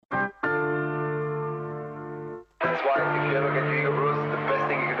If you ever get your ego bruised, the best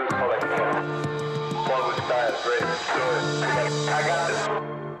thing you can do is call like a cat. Fall with style, great. I got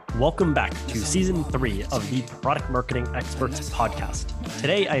this. Welcome back to Season 3 of the Product Marketing Experts Podcast.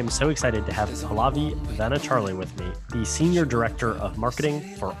 Today, I am so excited to have Pallavi Vanacharla with me, the Senior Director of Marketing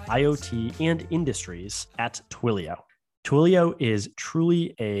for IoT and Industries at Twilio. Twilio is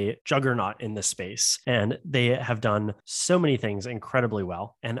truly a juggernaut in this space, and they have done so many things incredibly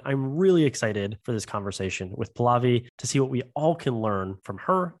well. And I'm really excited for this conversation with Pallavi to see what we all can learn from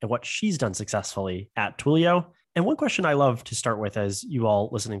her and what she's done successfully at Twilio. And one question I love to start with, as you all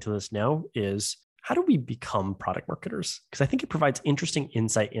listening to this know, is how do we become product marketers? Because I think it provides interesting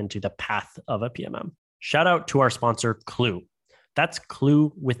insight into the path of a PMM. Shout out to our sponsor, Clue. That's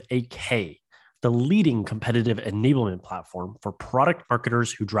Clue with a K, the leading competitive enablement platform for product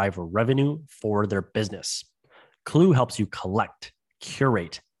marketers who drive revenue for their business. Clue helps you collect,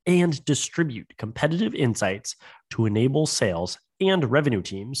 curate, and distribute competitive insights to enable sales and revenue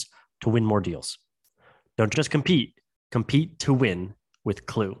teams to win more deals. Don't just compete to win with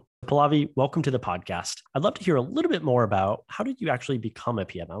Clue. Pallavi, welcome to the podcast. I'd love to hear a little bit more about how did you actually become a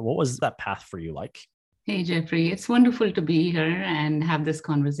PMM? What was that path for you like? Hey, Jeffrey, it's wonderful to be here and have this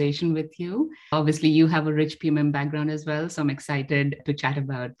conversation with you. Obviously, you have a rich PMM background as well, so I'm excited to chat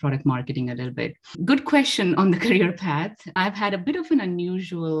about product marketing a little bit. Good question on the career path. I've had a bit of an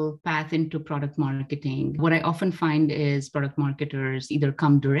unusual path into product marketing. What I often find is product marketers either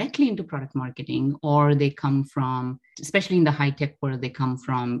come directly into product marketing or they come from, especially in the high-tech world, they come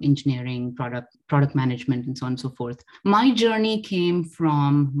from engineering, product management, and so on and so forth. My journey came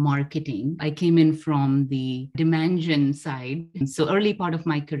from marketing. I came in from the demand gen side. So early part of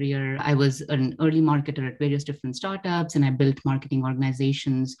my career, I was an early marketer at various different startups, and I built marketing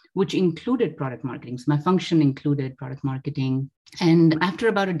organizations, which included product marketing. So my function included product marketing. And after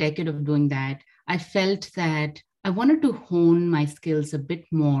about a decade of doing that, I felt that I wanted to hone my skills a bit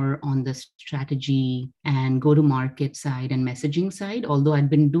more on the strategy and go-to-market side and messaging side, although I'd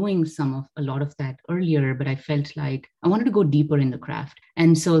been doing a lot of that earlier, but I felt like I wanted to go deeper in the craft.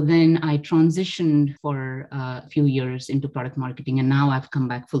 And so then I transitioned for a few years into product marketing, and now I've come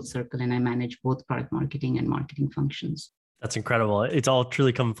back full circle and I manage both product marketing and marketing functions. That's incredible. It's all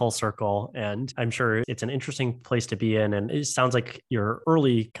truly come full circle. And I'm sure it's an interesting place to be in. And it sounds like your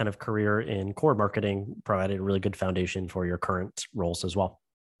early kind of career in core marketing provided a really good foundation for your current roles as well.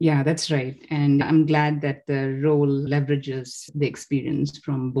 Yeah, that's right. And I'm glad that the role leverages the experience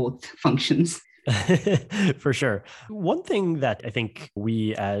from both functions. For sure. One thing that I think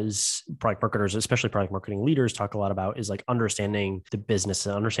we as product marketers, especially product marketing leaders, talk a lot about is like understanding the business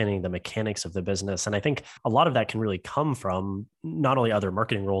and understanding the mechanics of the business. And I think a lot of that can really come from not only other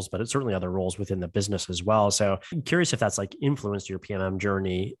marketing roles, but it's certainly other roles within the business as well. So I'm curious if that's like influenced your PMM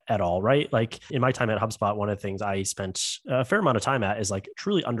journey at all, right? Like in my time at HubSpot, one of the things I spent a fair amount of time at is like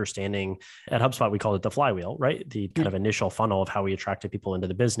truly understanding. At HubSpot, we call it the flywheel, right? The kind of initial funnel of how we attracted people into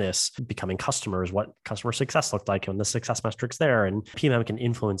the business, becoming customers, what customer success looked like and the success metrics there. And PMM can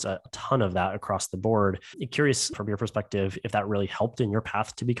influence a ton of that across the board. Curious from your perspective, if that really helped in your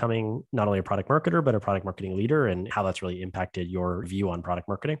path to becoming not only a product marketer, but a product marketing leader, and how that's really impacted your view on product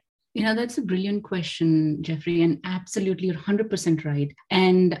marketing. That's a brilliant question, Jeffrey, and absolutely 100% right.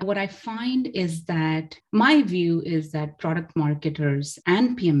 And what I find is that my view is that product marketers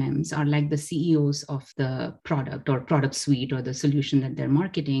and PMMs are like the CEOs of the product or product suite or the solution that they're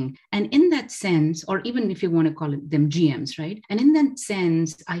marketing. And in that sense, or even if you want to call it them GMs, right? And in that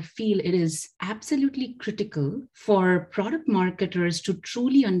sense, I feel it is absolutely critical for product marketers to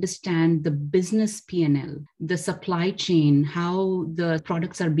truly understand the business P&L, the supply chain, how the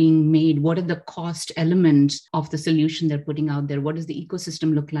products are being made, what are the cost elements of the solution they're putting out there, what does the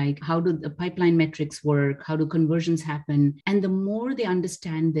ecosystem look like, how do the pipeline metrics work, how do conversions happen. And the more they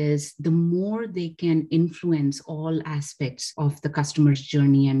understand this, the more they can influence all aspects of the customer's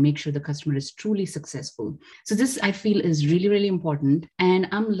journey and make sure the customer is truly successful. So this, I feel, is really, really important. And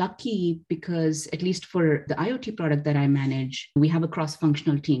I'm lucky because at least for the IoT product that I manage, we have a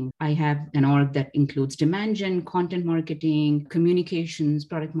cross-functional team. I have an org that includes demand gen, content marketing, communications,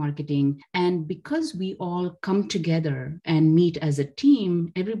 product marketing. And because we all come together and meet as a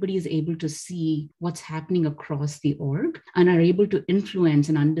team, everybody is able to see what's happening across the org and are able to influence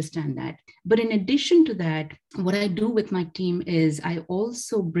and understand that. But in addition to that, what I do with my team is I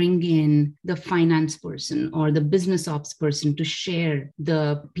also bring in the finance person or the business ops person to share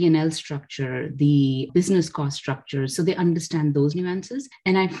the P&L structure, the business cost structure, so they understand those nuances.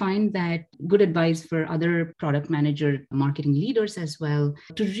 And I find that good advice for other other product manager, marketing leaders as well,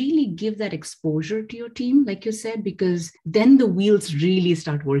 to really give that exposure to your team, like you said, because then the wheels really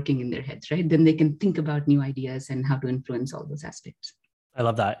start working in their heads, right? Then they can think about new ideas and how to influence all those aspects. I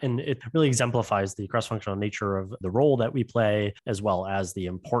love that. And it really exemplifies the cross-functional nature of the role that we play, as well as the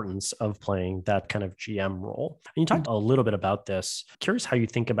importance of playing that kind of GM role. And you talked a little bit about this. Curious how you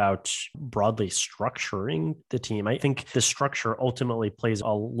think about broadly structuring the team. I think the structure ultimately plays a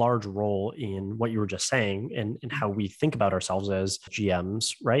large role in what you were just saying and how we think about ourselves as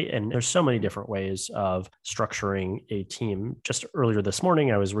GMs, right? And there's so many different ways of structuring a team. Just earlier this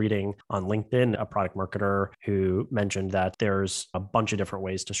morning, I was reading on LinkedIn a product marketer who mentioned that there's a bunch of different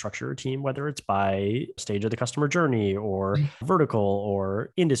ways to structure a team, whether it's by stage of the customer journey or vertical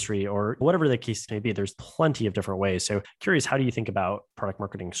or industry or whatever the case may be. There's plenty of different ways. So curious, how do you think about product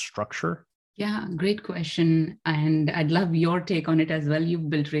marketing structure? Yeah, great question. And I'd love your take on it as well. You've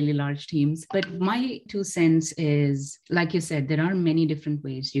built really large teams. But my 2 cents is, like you said, there are many different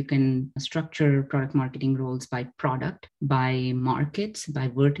ways you can structure product marketing roles by product, by markets, by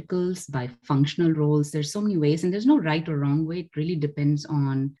verticals, by functional roles. There's so many ways, and there's no right or wrong way. It really depends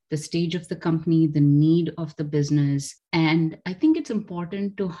on the stage of the company, the need of the business. And I think it's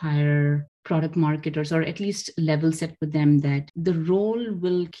important to hire product marketers, or at least level set with them that the role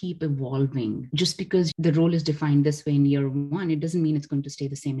will keep evolving. Just because the role is defined this way in year 1, it doesn't mean it's going to stay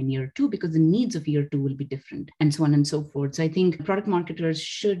the same in year 2, because the needs of year 2 will be different, and so on and so forth. So I think product marketers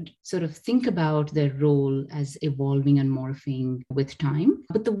should sort of think about their role as evolving and morphing with time.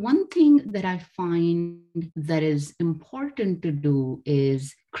 But the one thing that I find that is important to do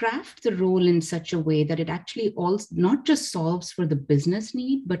is craft the role in such a way that it actually also not just solves for the business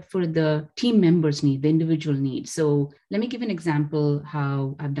need, but for the team members' need, the individual need. So let me give an example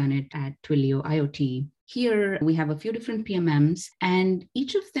how I've done it at Twilio IoT. Here, we have a few different PMMs, and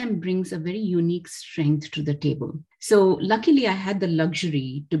each of them brings a very unique strength to the table. So luckily, I had the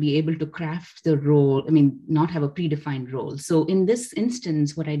luxury to be able to craft the role, not have a predefined role. So in this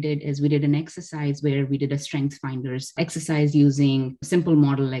instance, what I did is we did an exercise where we did a strengths finders exercise using a simple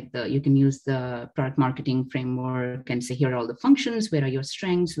model like you can use the product marketing framework and say, here are all the functions, where are your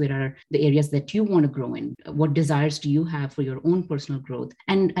strengths, where are the areas that you want to grow in, what desires do you have for your own personal growth?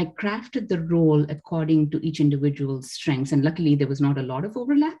 And I crafted the role according to each individual's strengths. And luckily, there was not a lot of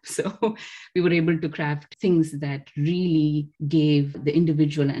overlap. So we were able to craft things that really gave the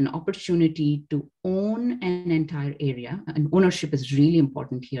individual an opportunity to own an entire area. And ownership is really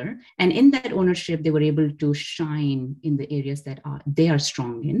important here. And in that ownership, they were able to shine in the areas that they are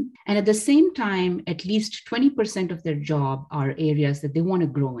strong in. And at the same time, at least 20% of their job are areas that they want to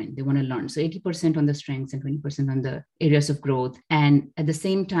grow in, they want to learn. So 80% on the strengths and 20% on the areas of growth. And at the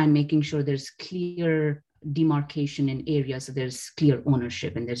same time, making sure there's clear demarcation in areas so there's clear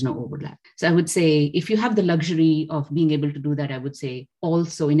ownership and there's no overlap. So I would say if you have the luxury of being able to do that, I would say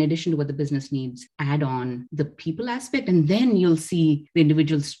also, in addition to what the business needs, add on the people aspect, and then you'll see the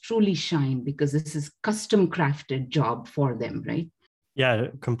individuals truly shine because this is custom crafted job for them, right? Yeah,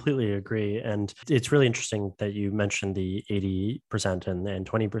 completely agree. And it's really interesting that you mentioned the 80% and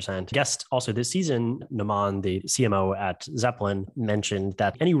 20%. Guest also this season, Naman, the CMO at Zeppelin, mentioned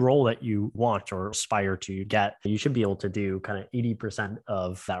that any role that you want or aspire to get, you should be able to do kind of 80%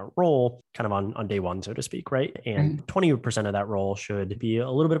 of that role kind of on day one, so to speak, right? And 20% of that role should be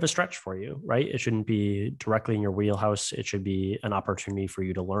a little bit of a stretch for you, right? It shouldn't be directly in your wheelhouse. It should be an opportunity for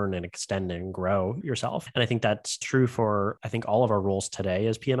you to learn and extend and grow yourself. And I think that's true for, all of our roles today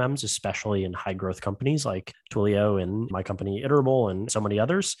as PMMs, especially in high growth companies like Twilio and my company Iterable and so many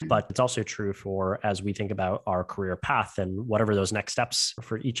others. But it's also true for as we think about our career path and whatever those next steps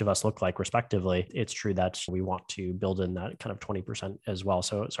for each of us look like respectively, it's true that we want to build in that kind of 20% as well.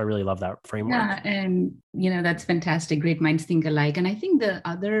 So I really love that framework. Yeah, and that's fantastic. Great minds think alike. And I think the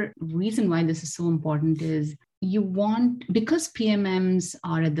other reason why this is so important is because PMMs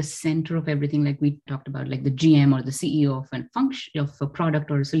are at the center of everything, like we talked about, like the GM or the CEO of a function of a product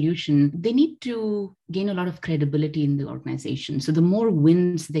or a solution, they need to gain a lot of credibility in the organization. So the more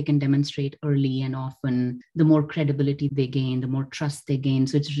wins they can demonstrate early and often, the more credibility they gain, the more trust they gain.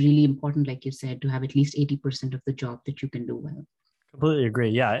 So it's really important, like you said, to have at least 80% of the job that you can do well. Completely agree.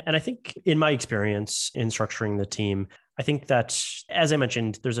 Yeah. And I think in my experience in structuring the team, I think that, as I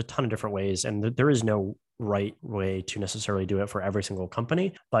mentioned, there's a ton of different ways and there is no right way to necessarily do it for every single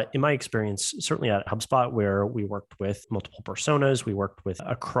company. But in my experience, certainly at HubSpot, where we worked with multiple personas, we worked with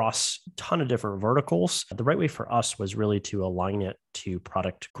across a ton of different verticals. The right way for us was really to align it to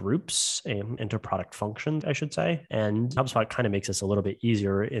product groups and to product functions, I should say. And HubSpot kind of makes this a little bit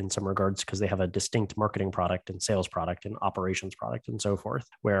easier in some regards because they have a distinct marketing product and sales product and operations product and so forth,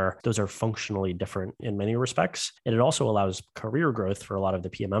 where those are functionally different in many respects. And it also allows career growth for a lot of the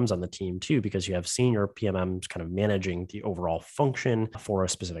PMMs on the team too, because you have senior PMMs kind of managing the overall function for a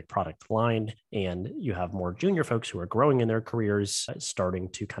specific product line. And you have more junior folks who are growing in their careers, starting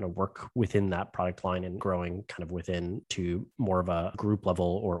to kind of work within that product line and growing kind of within to more of a group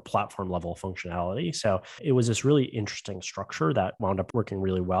level or platform level functionality. So it was this really interesting structure that wound up working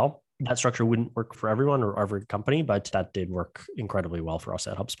really well. That structure wouldn't work for everyone or every company, but that did work incredibly well for us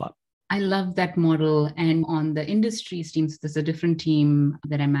at HubSpot. I love that model. And on the industries teams, there's a different team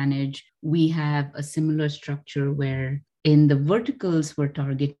that I manage. We have a similar structure where in the verticals we're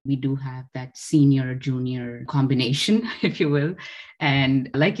target, we do have that senior junior combination, if you will. And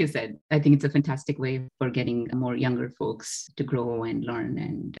like you said, I think it's a fantastic way for getting more younger folks to grow and learn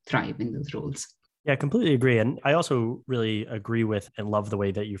and thrive in those roles. Yeah, I completely agree. And I also really agree with and love the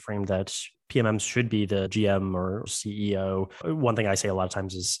way that you framed that PMMs should be the GM or CEO. One thing I say a lot of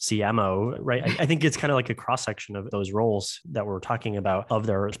times is CMO, right? I think it's kind of like a cross-section of those roles that we're talking about of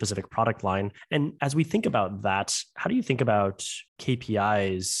their specific product line. And as we think about that, how do you think about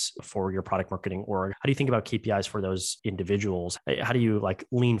KPIs for your product marketing org? How do you think about KPIs for those individuals? How do you like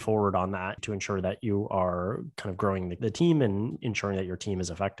lean forward on that to ensure that you are kind of growing the team and ensuring that your team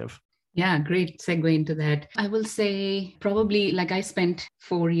is effective? Yeah, great segue into that. I will say probably like I spent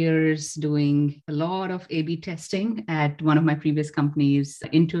 4 years doing a lot of A/B testing at one of my previous companies.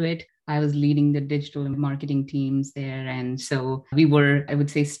 Into it, I was leading the digital marketing teams there. And so we were, I would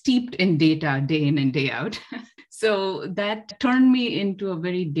say, steeped in data day in and day out. So that turned me into a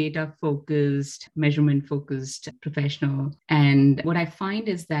very data-focused, measurement-focused professional. And what I find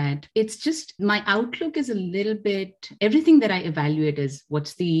is that it's just my outlook is a little bit, everything that I evaluate is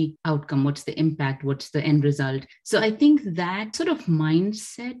what's the outcome, what's the impact, what's the end result. So I think that sort of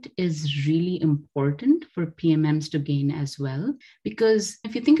mindset is really important for PMMs to gain as well. Because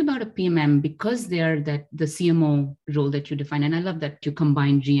if you think about a PMM, because they're the CMO role that you define, and I love that you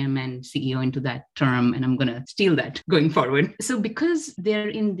combine GM and CEO into that term, and I'm going to steal that going forward. So because they're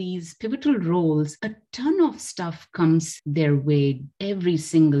in these pivotal roles, a ton of stuff comes their way every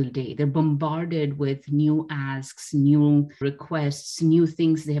single day. They're bombarded with new asks, new requests, new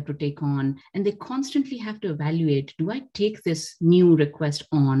things they have to take on. And they constantly have to evaluate, do I take this new request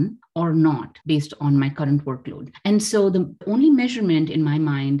on or not based on my current workload? And so the only measurement in my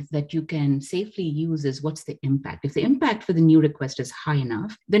mind that you can safely use is what's the impact. If the impact for the new request is high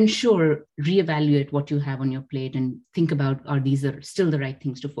enough, then sure, reevaluate what you have on your plate and think about, are these still the right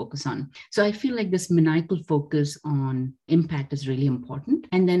things to focus on? So I feel like this maniacal focus on impact is really important.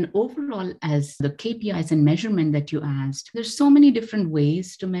 And then overall, as the KPIs and measurement that you asked, there's so many different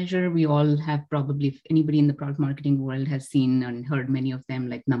ways to measure. We all have probably, if anybody in the product marketing world has seen and heard many of them,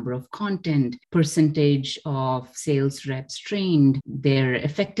 like number of content, percentage of sales reps trained, their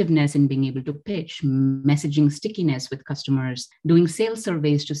effectiveness in being able to pitch, messaging stickiness with customers, doing sales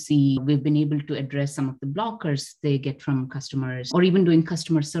surveys to see we've been able to address some of the blockers they get from customers, or even doing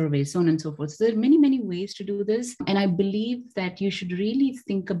customer surveys, so on and so forth. So there are many, many ways to do this. And I believe that you should really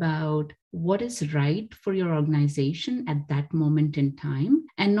think about what is right for your organization at that moment in time,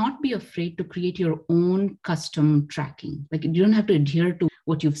 and not be afraid to create your own custom tracking. Like you don't have to adhere to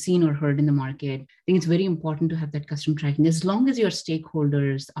what you've seen or heard in the market. I think it's very important to have that custom tracking. As long as your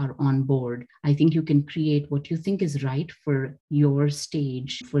stakeholders are on board, I think you can create what you think is right for your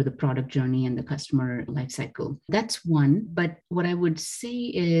stage for the product journey and the customer lifecycle. That's one. But what I would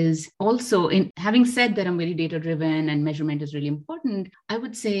say is also, in having said that I'm very data-driven and measurement is really important, I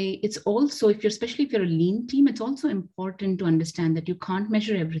would say it's also, especially if you're a lean team, it's also important to understand that you can't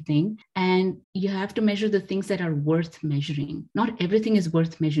measure everything, and you have to measure the things that are worth measuring. Not everything is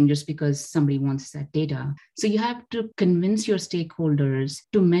worth measuring just because somebody wants that data. So you have to convince your stakeholders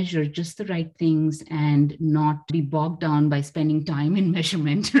to measure just the right things and not be bogged down by spending time in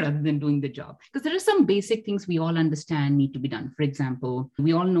measurement rather than doing the job. Because there are some basic things we all understand need to be done. For example,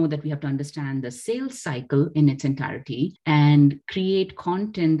 we all know that we have to understand the sales cycle in its entirety and create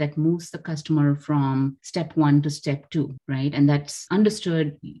content that moves the customer from step one to step two, right? And that's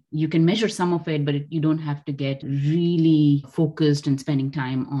understood. You can measure some of it, but you don't have to get really focused and spending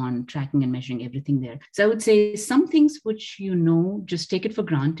time on tracking and measuring everything there. So I would say some things which just take it for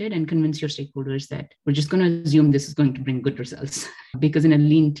granted and convince your stakeholders that we're just going to assume this is going to bring good results. Because in a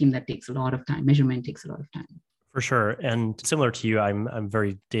lean team, that takes a lot of time. Measurement takes a lot of time. For sure. And similar to you, I'm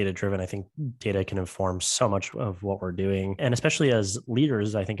very data driven. I think data can inform so much of what we're doing. And especially as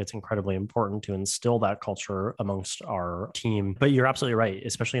leaders, I think it's incredibly important to instill that culture amongst our team. But you're absolutely right,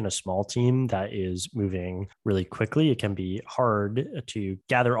 especially in a small team that is moving really quickly. It can be hard to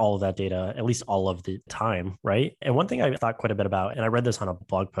gather all of that data, at least all of the time, right? And one thing I thought quite a bit about, and I read this on a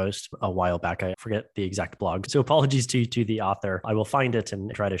blog post a while back, I forget the exact blog. So apologies to the author. I will find it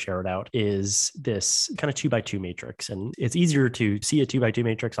and try to share it out, is this kind of 2x2 matrix. And it's easier to see a 2x2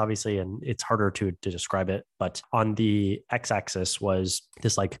 matrix, obviously, and it's harder to describe it. But on the x-axis was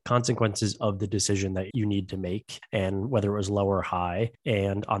this like consequences of the decision that you need to make and whether it was low or high.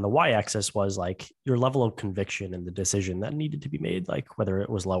 And on the y-axis was like your level of conviction in the decision that needed to be made, like whether it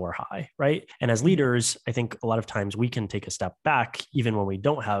was low or high, right? And as leaders, I think a lot of times we can take a step back, even when we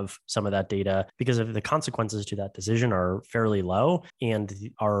don't have some of that data, because if the consequences to that decision are fairly low and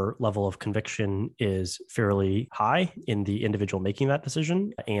our level of conviction is fairly high in the individual making that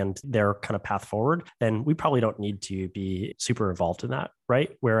decision and their kind of path forward, then we probably don't need to be super involved in that,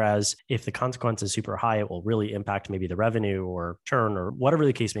 right? Whereas if the consequence is super high, it will really impact maybe the revenue or churn or whatever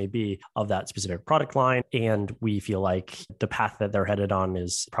the case may be of that specific product line. And we feel like the path that they're headed on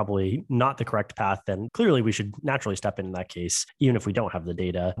is probably not the correct path, then clearly we should naturally step in that case, even if we don't have the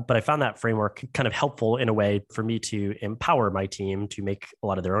data. But I found that framework kind of helpful in a way for me to empower my team to make a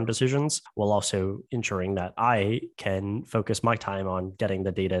lot of their own decisions, while also ensuring that I can focus my time on getting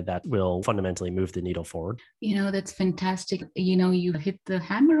the data that will fundamentally move the needle forward. That's fantastic. You hit the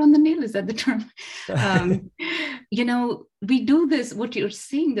hammer on the nail. Is that the term? We do this, what you're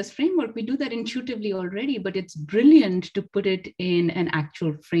saying, this framework, we do that intuitively already, but it's brilliant to put it in an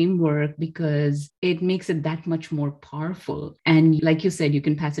actual framework because it makes it that much more powerful. And like you said, you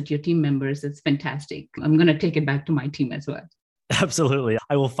can pass it to your team members. It's fantastic. I'm going to take it back to my team as well. Absolutely.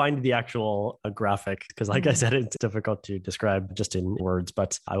 I will find the actual graphic because like I said, it's difficult to describe just in words,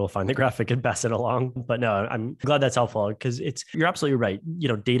 but I will find the graphic and pass it along. But no, I'm glad that's helpful because you're absolutely right.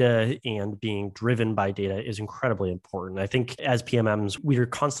 Data and being driven by data is incredibly important. I think as PMMs, we are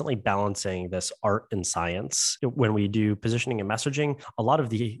constantly balancing this art and science. When we do positioning and messaging, a lot of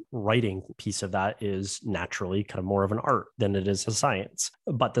the writing piece of that is naturally kind of more of an art than it is a science.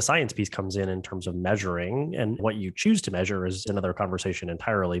 But the science piece comes in terms of measuring, and what you choose to measure is another conversation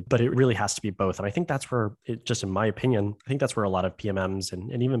entirely, but it really has to be both. And I think that's where just in my opinion, I think that's where a lot of PMMs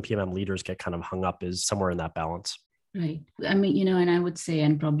and even PMM leaders get kind of hung up, is somewhere in that balance. Right. I mean, and I would say,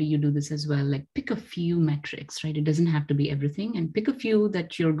 and probably you do this as well, like pick a few metrics, right? It doesn't have to be everything, and pick a few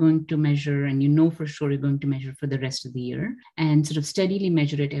that you're going to measure and for sure you're going to measure for the rest of the year, and sort of steadily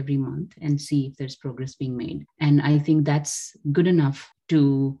measure it every month and see if there's progress being made. And I think that's good enough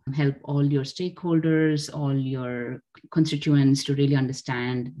to help all your stakeholders, all your constituents to really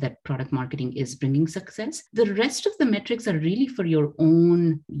understand that product marketing is bringing success. The rest of the metrics are really for your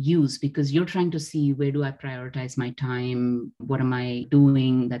own use because you're trying to see, where do I prioritize my time? What am I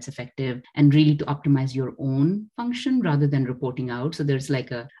doing that's effective? And really to optimize your own function rather than reporting out. So there's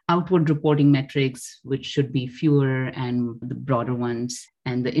like a outward reporting metrics, which should be fewer, and the broader ones,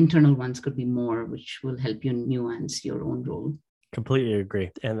 and the internal ones could be more, which will help you nuance your own role. Completely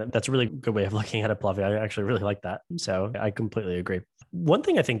agree. And that's a really good way of looking at it, Pallavi. I actually really like that. So I completely agree. One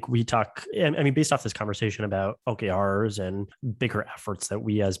thing I think we talk, based off this conversation about OKRs and bigger efforts that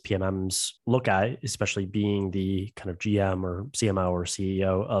we as PMMs look at, especially being the kind of GM or CMO or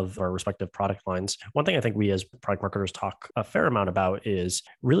CEO of our respective product lines. One thing I think we as product marketers talk a fair amount about is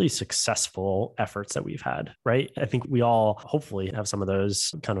really successful efforts that we've had, right? I think we all hopefully have some of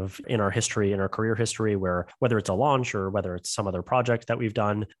those kind of in our history, in our career history, where whether it's a launch or whether it's some other project that we've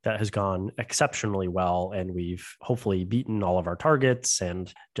done that has gone exceptionally well, and we've hopefully beaten all of our targets,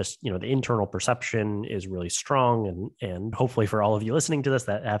 and just the internal perception is really strong, and hopefully for all of you listening to this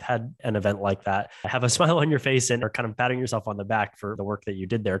that have had an event like that, have a smile on your face and are kind of patting yourself on the back for the work that you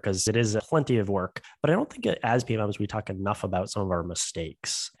did there, because it is plenty of work. But I don't think as PMMs we talk enough about some of our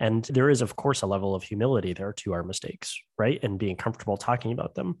mistakes, and there is of course a level of humility there to our mistakes, right? And being comfortable talking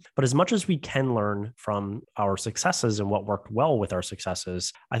about them. But as much as we can learn from our successes and what worked well with our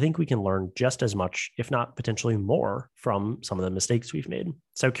successes, I think we can learn just as much, if not potentially more, from some of the mistakes we've made.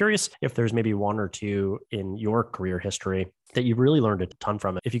 So curious if there's maybe one or two in your career history that you've really learned a ton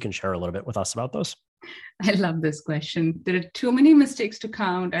from, if you can share a little bit with us about those. I love this question. There are too many mistakes to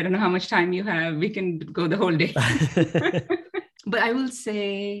count. I don't know how much time you have. We can go the whole day. But I will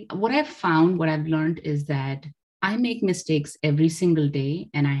say what I've found, what I've learned is that I make mistakes every single day,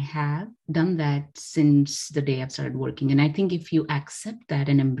 and I have done that since the day I've started working. And I think if you accept that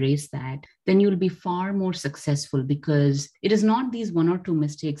and embrace that, then you'll be far more successful, because it is not these one or two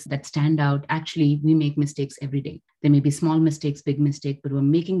mistakes that stand out. Actually, we make mistakes every day. There may be small mistakes, big mistakes, but we're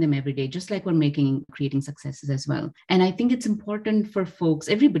making them every day, just like we're creating successes as well. And I think it's important for folks,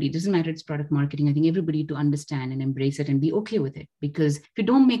 everybody, it doesn't matter, it's product marketing. I think everybody to understand and embrace it and be okay with it. Because if you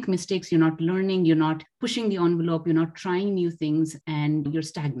don't make mistakes, you're not learning, you're not pushing the envelope, you're not trying new things, and you're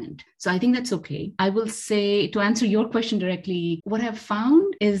stagnant. So I think that's okay. I will say, to answer your question directly, what I've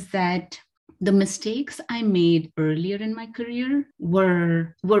found is that the mistakes I made earlier in my career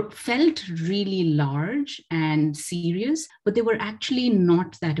were felt really large and serious, but they were actually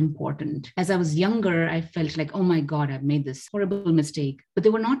not that important. As I was younger, I felt like, oh my God, I've made this horrible mistake, but they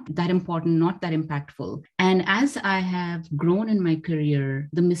were not that important, not that impactful. And as I have grown in my career,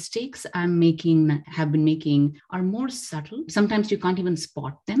 the mistakes have been making are more subtle. Sometimes you can't even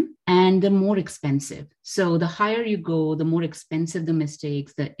spot them, and they're more expensive. So the higher you go, the more expensive the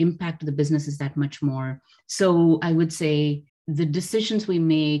mistakes, the impact of the business is that much more. So I would say the decisions we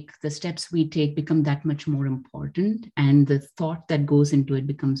make, the steps we take become that much more important, and the thought that goes into it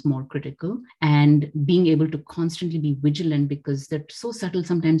becomes more critical, and being able to constantly be vigilant, because they're so subtle,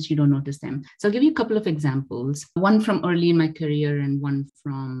 sometimes you don't notice them. So I'll give you a couple of examples, one from early in my career and one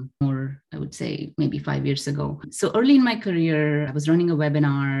from more, I would say, maybe 5 years ago. So early in my career, I was running a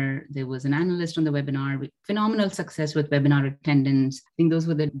webinar. There was an analyst on the webinar with phenomenal success with webinar attendance. I think those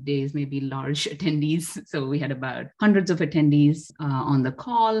were the days, maybe large attendees. So we had about hundreds of attendees on the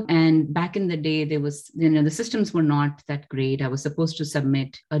call. And back in the day, there was, the systems were not that great. I was supposed to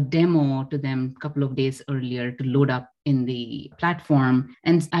submit a demo to them a couple of days earlier to load up in the platform.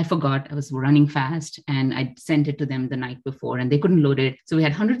 And I forgot, I was running fast, and I sent it to them the night before, and they couldn't load it. So we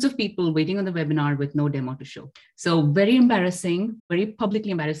had hundreds of people waiting on the webinar with no demo to show. So very embarrassing, very publicly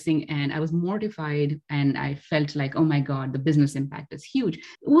embarrassing. And I was mortified, and I felt like, oh my God, the business impact is huge.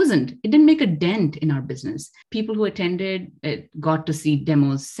 It wasn't. It didn't make a dent in our business. People who attended got to see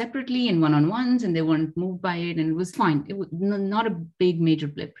demos separately in one-on-ones, and they weren't moved by it, and it was fine. It was not a big major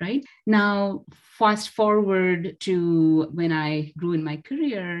blip, right? Now, fast forward to when I grew in my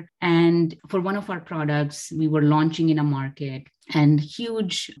career, and for one of our products, we were launching in a market, and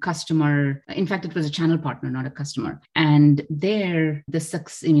huge customer. In fact, it was a channel partner, not a customer. And there,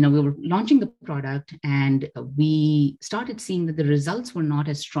 we were launching the product, and we started seeing that the results were not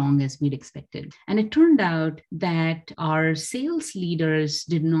as strong as we'd expected. And it turned out that our sales leaders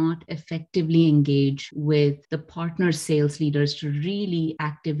did not effectively engage with the partner sales leaders to really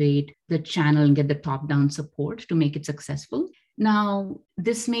activate the channel and get the top-down support to make it successful. Now,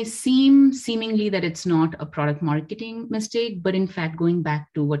 this may seem seemingly that it's not a product marketing mistake, but in fact, going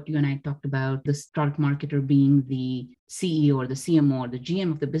back to what you and I talked about, this product marketer being the CEO or the CMO or the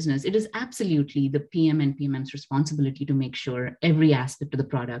GM of the business, it is absolutely the PM and PMM's responsibility to make sure every aspect of the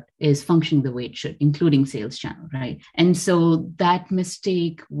product is functioning the way it should, including sales channel, right? And so that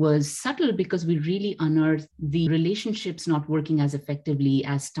mistake was subtle because we really unearthed the relationships not working as effectively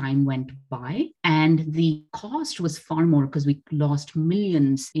as time went by. And the cost was far more because we lost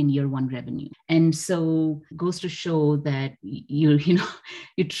millions in year one revenue. And so it goes to show that you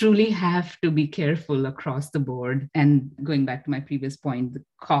truly have to be careful across the board. And going back to my previous point, the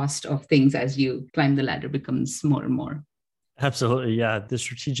cost of things as you climb the ladder becomes more and more. Absolutely. Yeah. The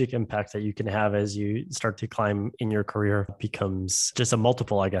strategic impact that you can have as you start to climb in your career becomes just a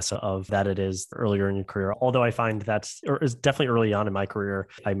multiple, I guess, of that it is earlier in your career. Although I find it's definitely early on in my career,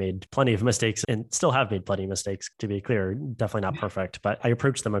 I made plenty of mistakes and still have made plenty of mistakes, to be clear, definitely not perfect, but I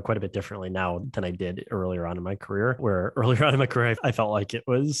approach them quite a bit differently now than I did earlier on in my career, where earlier on in my career, I felt like it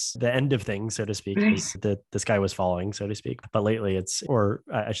was the end of things, so to speak, the sky was falling, so to speak. But lately or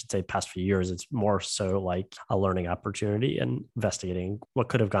I should say past few years, it's more so like a learning opportunity and investigating what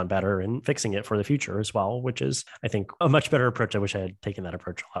could have gone better and fixing it for the future as well, which is, I think, a much better approach. I wish I had taken that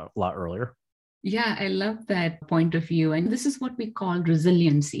approach a lot earlier. Yeah, I love that point of view. And this is what we call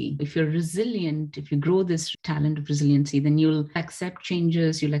resiliency. If you're resilient, if you grow this talent of resiliency, then you'll accept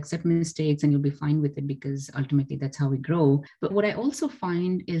changes, you'll accept mistakes, and you'll be fine with it, because ultimately that's how we grow. But what I also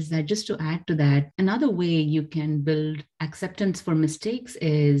find is that, just to add to that, another way you can build acceptance for mistakes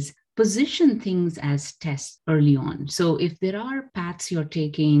is position things as tests early on. So if there are paths you're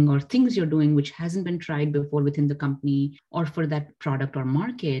taking or things you're doing which hasn't been tried before within the company or for that product or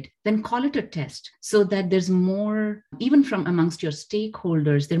market, then call it a test so that there's more, even from amongst your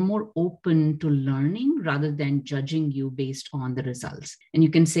stakeholders, they're more open to learning rather than judging you based on the results. And you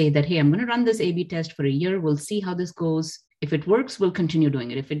can say that, hey, I'm going to run this A/B test for a year. We'll see how this goes. If it works, we'll continue doing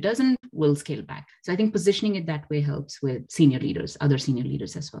it. If it doesn't, we'll scale back. So I think positioning it that way helps with senior leaders, other senior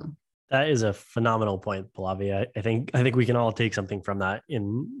leaders as well. That is a phenomenal point, Pallavi. I think we can all take something from that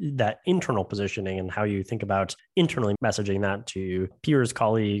in that internal positioning and how you think about internally messaging that to peers,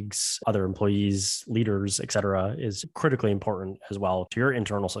 colleagues, other employees, leaders, et cetera, is critically important as well to your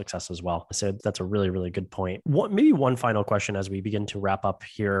internal success as well. So that's a really, really good point. Maybe one final question as we begin to wrap up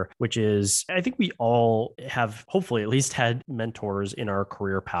here, which is, I think we all have hopefully at least had mentors in our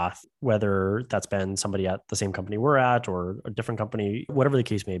career path, whether that's been somebody at the same company we're at or a different company, whatever the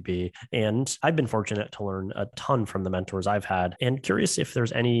case may be. And I've been fortunate to learn a ton from the mentors I've had, and curious if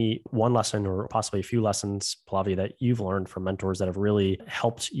there's any one lesson or possibly a few lessons, Pallavi, that you've learned from mentors that have really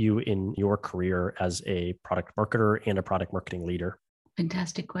helped you in your career as a product marketer and a product marketing leader.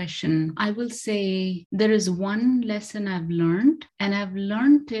 Fantastic question. I will say there is one lesson I've learned, and I've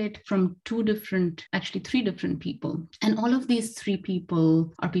learned it from three different people. And all of these three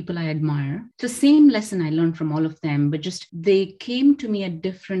people are people I admire. It's the same lesson I learned from all of them, but just they came to me at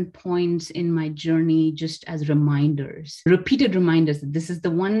different points in my journey, just as reminders, repeated reminders that this is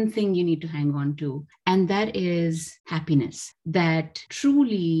the one thing you need to hang on to. And that is happiness. That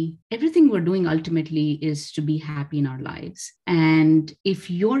truly everything we're doing ultimately is to be happy in our lives. And if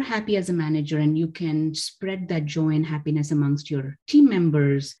you're happy as a manager and you can spread that joy and happiness amongst your team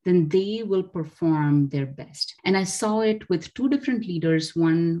members, then they will perform their best. And I saw it with two different leaders.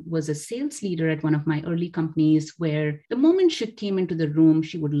 One was a sales leader at one of my early companies, where the moment she came into the room,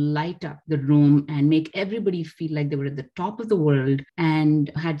 she would light up the room and make everybody feel like they were at the top of the world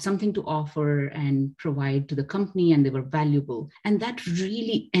and had something to offer and provide to the company, and they were valuable. And that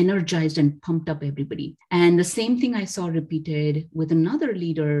really energized and pumped up everybody. And the same thing I saw repeated with another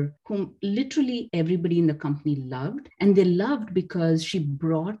leader whom literally everybody in the company loved. And they loved because she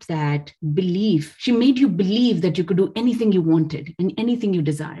brought that belief. She made you believe that you could do anything you wanted and anything you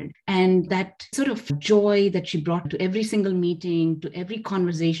desired. And that sort of joy that she brought to every single meeting, to every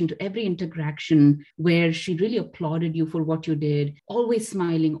conversation, to every interaction, where she really applauded you for what you did, always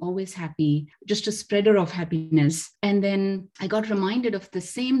smiling, always happy, just a spreader of happiness. And then I got reminded of the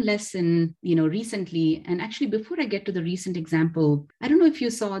same lesson, recently. And actually, before I get to the recent example, I don't know if you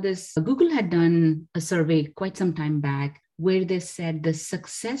saw this. Google had done a survey quite some time back where they said the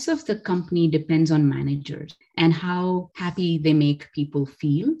success of the company depends on managers and how happy they make people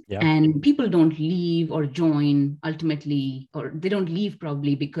feel. Yeah. And people don't leave or join ultimately, or they don't leave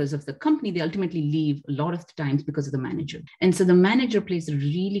probably because of the company. They ultimately leave a lot of the times because of the manager. And so the manager plays a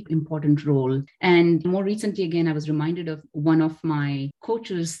really important role. And more recently, again, I was reminded of one of my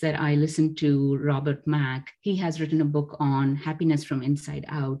coaches that I listened to, Robert Mack. He has written a book on happiness from inside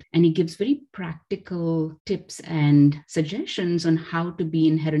out, and he gives very practical tips and suggestions on how to be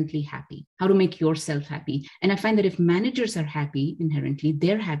inherently happy, how to make yourself happy. And I find that if managers are happy inherently,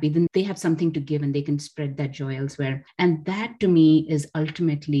 they're happy, then they have something to give and they can spread that joy elsewhere. And that to me is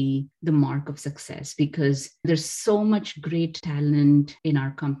ultimately the mark of success, because there's so much great talent in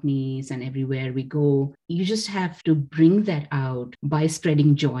our companies and everywhere we go. You just have to bring that out by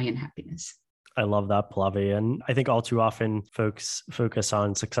spreading joy and happiness. I love that, Pallavi. And I think all too often folks focus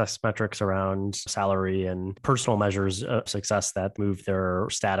on success metrics around salary and personal measures of success that move their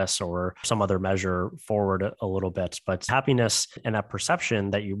status or some other measure forward a little bit. But happiness and that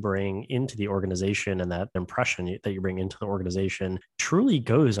perception that you bring into the organization and that impression that you bring into the organization truly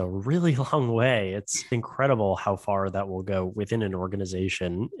goes a really long way. It's incredible how far that will go within an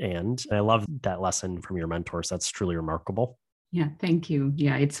organization. And I love that lesson from your mentors. That's truly remarkable. Yeah, thank you.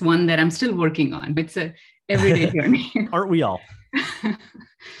 Yeah, it's one that I'm still working on. It's a everyday journey. Aren't we all?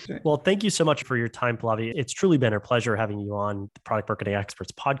 Well, thank you so much for your time, Pallavi. It's truly been a pleasure having you on the Product Marketing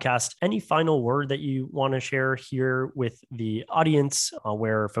Experts podcast. Any final word that you want to share here with the audience,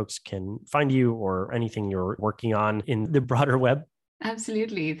 where folks can find you or anything you're working on in the broader web?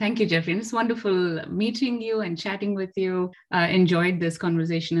 Absolutely. Thank you, Jeffrey. It's wonderful meeting you and chatting with you. Enjoyed this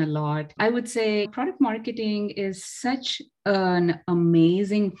conversation a lot. I would say product marketing is such an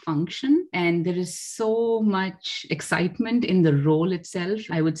amazing function, and there is so much excitement in the role itself.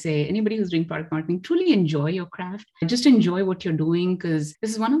 I would say anybody who's doing product marketing, truly enjoy your craft. Just enjoy what you're doing, because this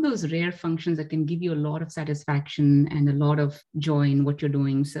is one of those rare functions that can give you a lot of satisfaction and a lot of joy in what you're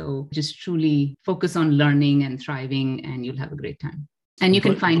doing. So just truly focus on learning and thriving, and you'll have a great time. And you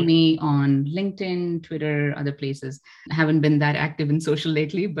can find me on LinkedIn, Twitter, other places. I haven't been that active in social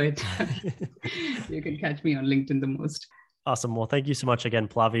lately, but you can catch me on LinkedIn the most. Awesome. Well, thank you so much again,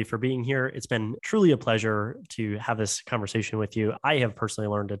 Pallavi, for being here. It's been truly a pleasure to have this conversation with you. I have personally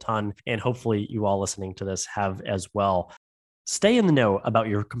learned a ton, and hopefully you all listening to this have as well. Stay in the know about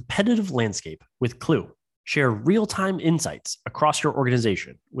your competitive landscape with Clue. Share real-time insights across your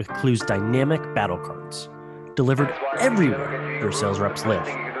organization with Clue's dynamic battle cards, delivered everywhere your sales reps live,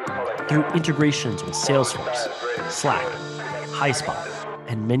 through integrations with Salesforce, Slack, HighSpot,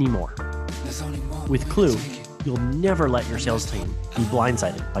 and many more. With Clue, you'll never let your sales team be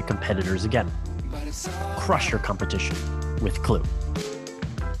blindsided by competitors again. Crush your competition with Clue.